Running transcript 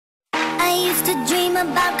I used to dream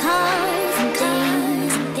about cars and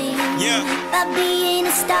things, Yeah. about being a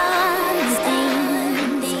star and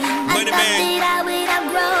things. I thought that I would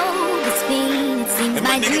outgrow this feeling. It seems And my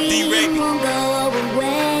my nigga dream Raby. won't go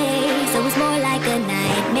away, so it's more like a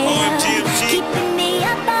nightmare, keeping me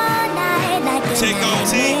up all night like a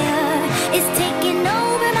nightmare. It's taking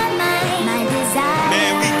over my mind, my desire.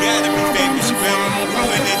 Man, we gotta be famous, you feel me? We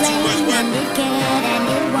putting in too much work. And it can and it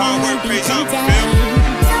won't Hard work be pays off, you contained. feel me?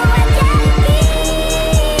 So I gotta be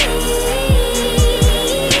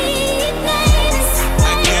famous. I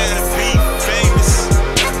gotta be famous.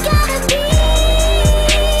 I gotta be somebody.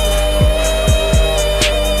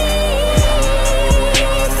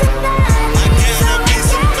 I gotta be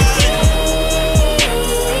somebody.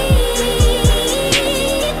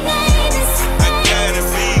 Famous. I gotta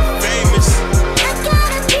be famous. I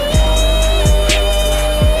gotta be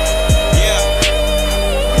Yeah.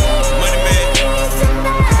 Moneyman.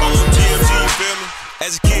 On GMG, you feel me?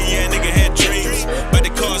 As a kid, yeah, nigga had dreams about the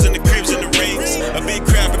cars and the cribs and the rings. A big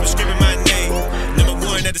crowd, people screaming my name. Number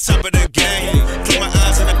one at the top of the game. Close my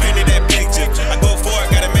eyes and I painted that picture. I go for it,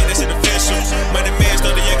 gotta make this an official. Moneyman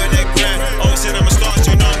started young on that grind. Always said I'm a star,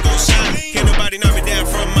 so you know I'm gon' shine. Can't nobody knock me down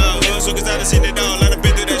from my hood, so cause I done seen it all. I done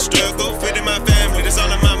been through that struggle. Fit in my family, that's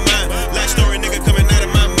all in my mind. Life story, nigga, coming out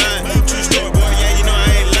of my mind. True story, boy, yeah, you know I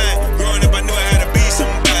ain't lying. Growing up, I knew I had to be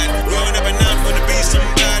somebody. Growing up, I know I'm gonna be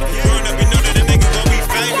somebody. Growing up, you know that a nigga gon' be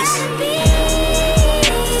famous.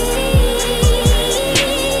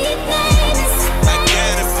 I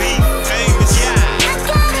gotta be famous.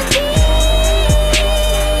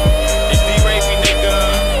 It's the Raby, nigga.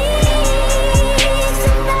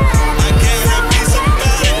 I gotta be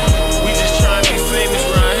somebody. We just trying to be famous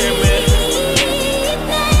around here, man.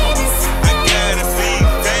 I gotta be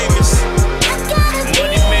famous.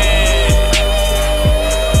 Moneyman.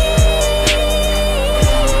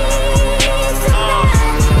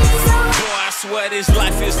 Boy, I swear this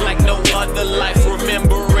life is like no other life.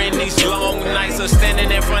 Remembering these long nights of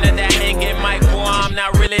standing in front of that hanging mic. Boy, I'm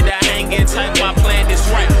not really the hanging type. My plan is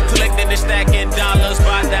right. Collecting and stacking dollars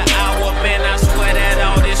by the hour. Man, I swear that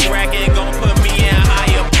all this racket gon' put me in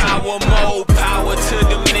higher power mode. Power to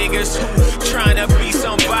them niggas who tryna be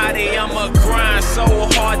somebody. I'ma grind so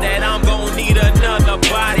hard that I'm gon' need another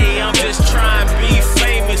body. I'm just trying to be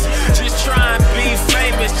famous. Just trying to be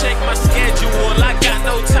famous. Check my schedule. I got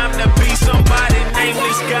no time to be somebody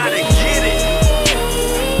nameless. Gotta get it.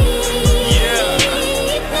 Yeah.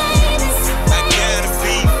 I gotta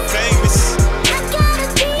be famous.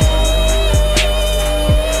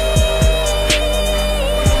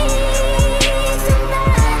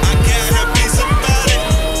 I gotta be somebody.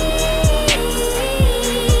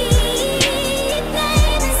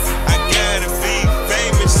 I gotta be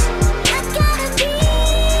famous.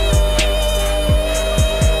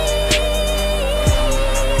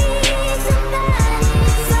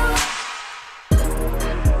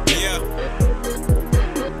 Yeah.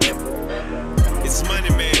 It's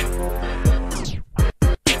Moneyman.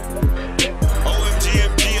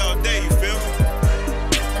 OMGMG all day, you feel me?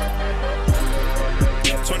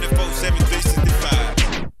 24/7, 365.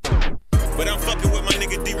 But I'm fucking with my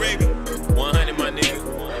nigga Raby. 100, my nigga.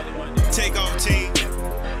 Take off team.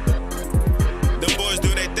 Them boys do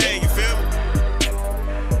their thing, you feel me?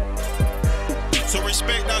 So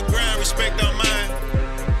respect our grind, respect our mind,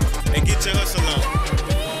 and get your hustle on.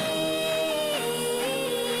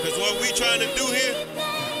 Cause what we trying to do here,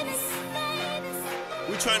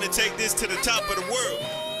 we trying to take this to the top of the world.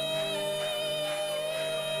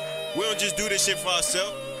 We don't just do this shit for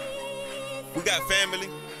ourselves. We got family,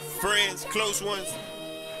 friends, close ones.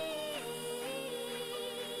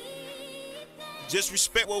 Just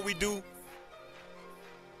respect what we do.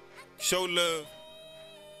 Show love.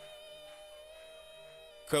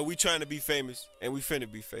 Cause we trying to be famous and we finna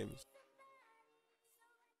be famous.